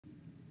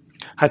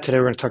Hi, today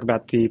we're going to talk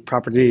about the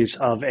properties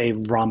of a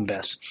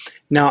rhombus.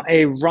 Now,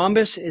 a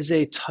rhombus is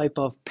a type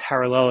of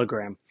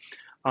parallelogram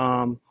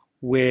um,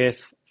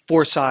 with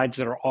four sides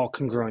that are all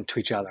congruent to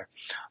each other,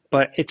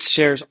 but it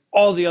shares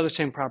all the other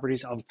same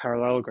properties of a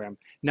parallelogram.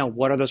 Now,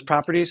 what are those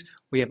properties?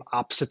 We have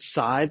opposite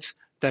sides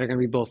that are going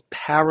to be both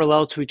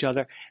parallel to each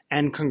other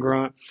and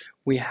congruent.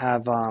 We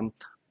have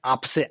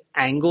opposite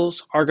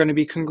angles are going to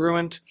be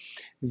congruent.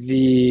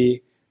 The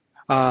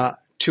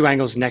two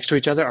angles next to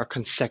each other are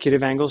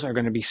consecutive angles, are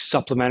going to be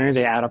supplementary.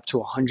 They add up to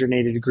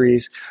 180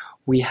 degrees.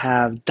 We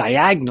have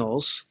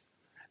diagonals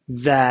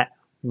that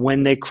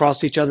when they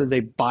cross each other,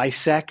 they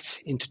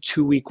bisect into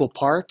two equal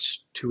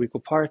parts.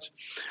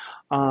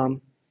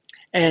 And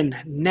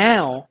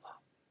now,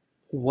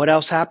 what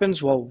else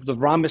happens? Well, the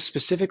rhombus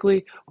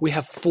specifically, we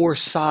have four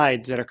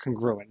sides that are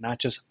congruent, not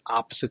just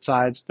opposite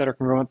sides that are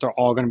congruent. They're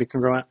all going to be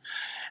congruent.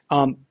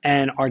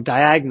 And our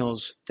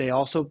diagonals, they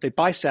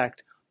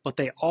bisect, but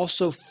they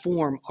also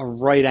form a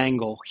right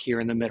angle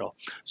here in the middle.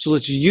 So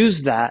let's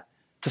use that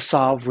to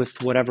solve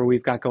with whatever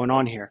we've got going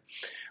on here.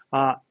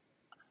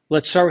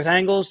 Let's start with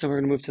angles, then we're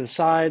going to move to the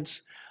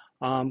sides.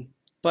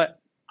 But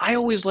I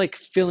always like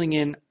filling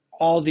in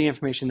all the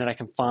information that I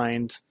can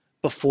find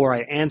before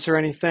I answer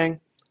anything.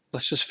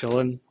 Let's just fill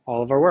in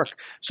all of our work.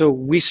 So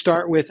we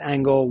start with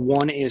angle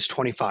 1 is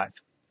 25.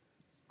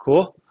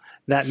 Cool.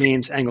 That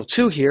means angle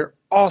 2 here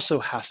also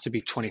has to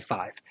be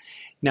 25.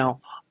 Now,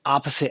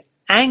 opposite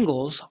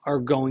angles are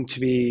going to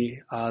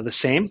be the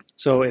same.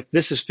 So if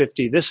this is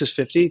 50, this is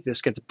 50.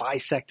 This gets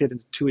bisected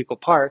into two equal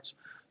parts.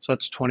 So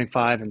that's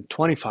 25 and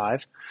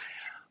 25.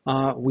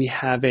 We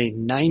have a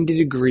 90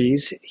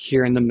 degrees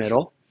here in the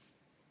middle.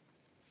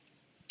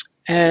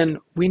 And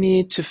we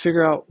need to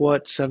figure out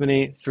what 7,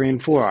 8, 3,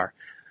 and 4 are.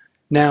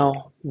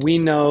 Now, we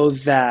know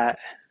that,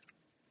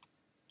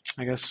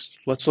 I guess,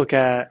 let's look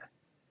at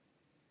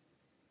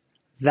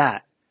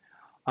that.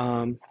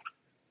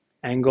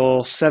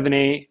 Angle 7,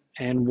 8,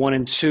 and 1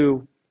 and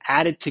 2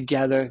 added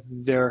together,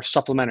 they're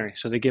supplementary.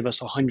 So they give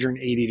us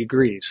 180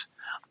 degrees.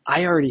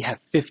 I already have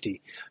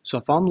 50. So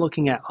if I'm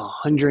looking at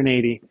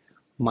 180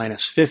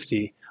 minus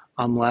 50,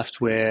 I'm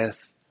left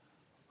with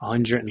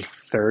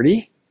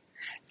 130.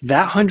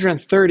 That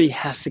 130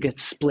 has to get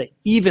split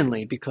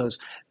evenly because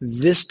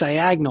this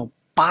diagonal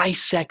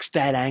bisects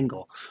that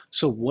angle.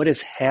 So what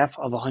is half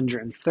of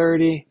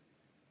 130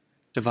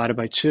 divided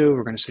by 2?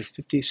 We're going to say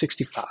 50,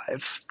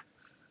 65.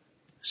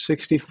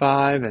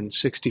 65 and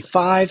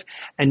 65.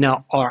 And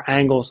now our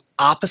angles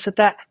opposite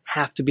that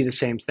have to be the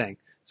same thing.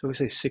 So we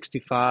say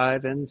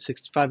 65 and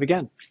 65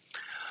 again.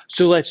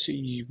 So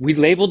we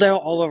labeled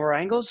out all of our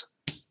angles.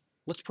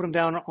 Let's put them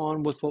down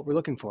on with what we're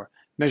looking for.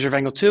 Measure of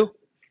angle 2,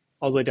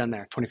 all the way down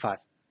there, 25.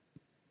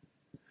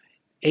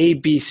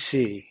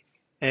 ABC,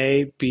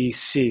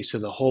 ABC. So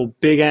the whole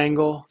big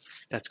angle,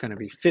 that's going to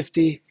be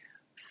 50.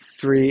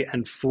 3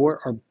 and 4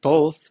 are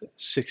both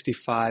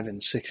 65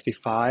 and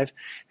 65.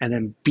 And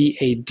then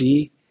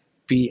BAD,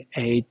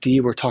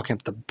 we're talking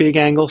about the big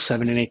angle,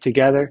 7 and 8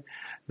 together.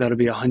 That'll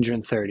be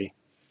 130.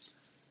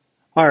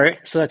 All right,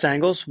 so that's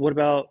angles. What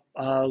about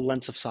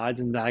lengths of sides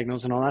and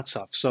diagonals and all that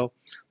stuff? So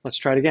let's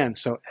try it again.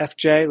 So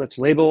FJ, let's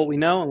label what we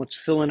know and let's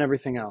fill in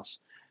everything else.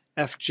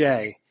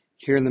 FJ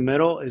here in the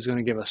middle is going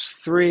to give us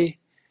 3.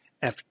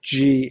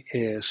 FG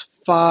is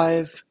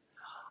 5.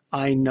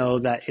 I know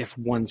that if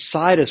one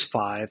side is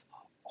 5,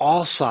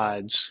 all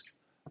sides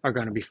are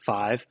going to be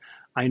 5.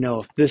 I know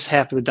if this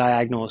half of the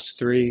diagonal is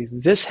 3,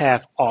 this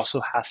half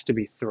also has to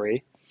be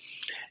 3.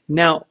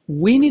 Now,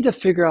 we need to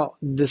figure out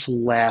this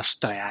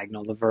last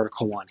diagonal, the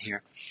vertical one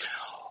here.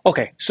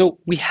 Okay, so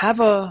we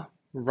have a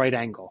right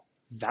angle.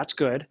 That's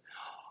good,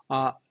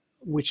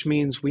 which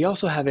means we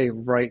also have a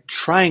right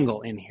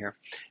triangle in here.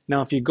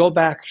 Now, if you go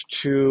back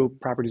to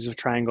properties of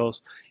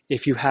triangles,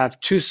 if you have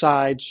two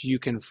sides, you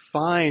can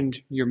find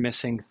your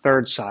missing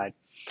third side.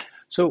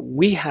 So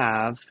we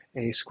have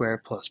a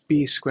squared plus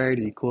b squared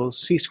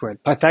equals c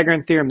squared.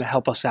 Pythagorean theorem to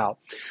help us out.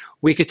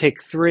 We could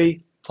take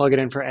 3, plug it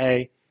in for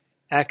a,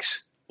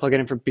 x, plug it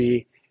in for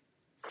b,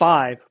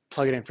 5,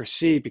 plug it in for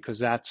c, because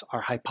that's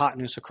our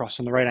hypotenuse across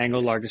on the right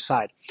angle, largest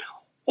side.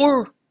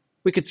 Or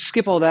we could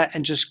skip all that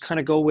and just kind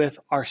of go with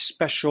our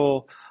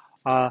special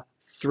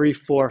 3,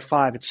 4,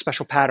 5. It's a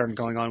special pattern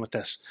going on with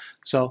this.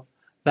 So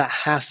that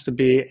has to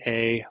be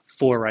a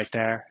 4 right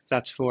there.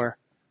 That's 4.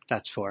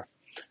 That's 4.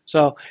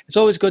 So it's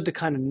always good to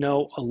kind of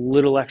know a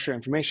little extra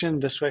information.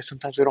 This way,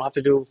 sometimes we don't have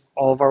to do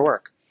all of our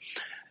work.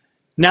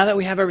 Now that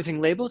we have everything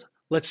labeled,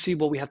 let's see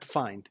what we have to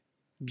find.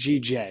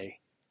 GJ,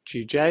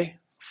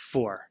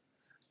 4.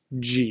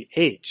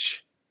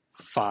 GH,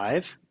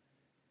 5.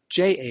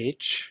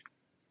 JH,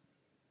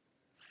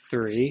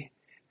 3.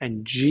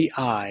 And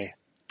GI,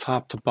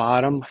 top to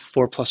bottom,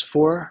 4 plus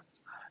 4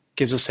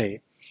 gives us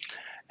 8.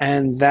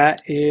 And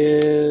that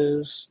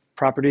is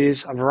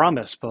properties of a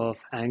rhombus,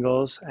 both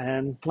angles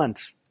and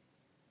length.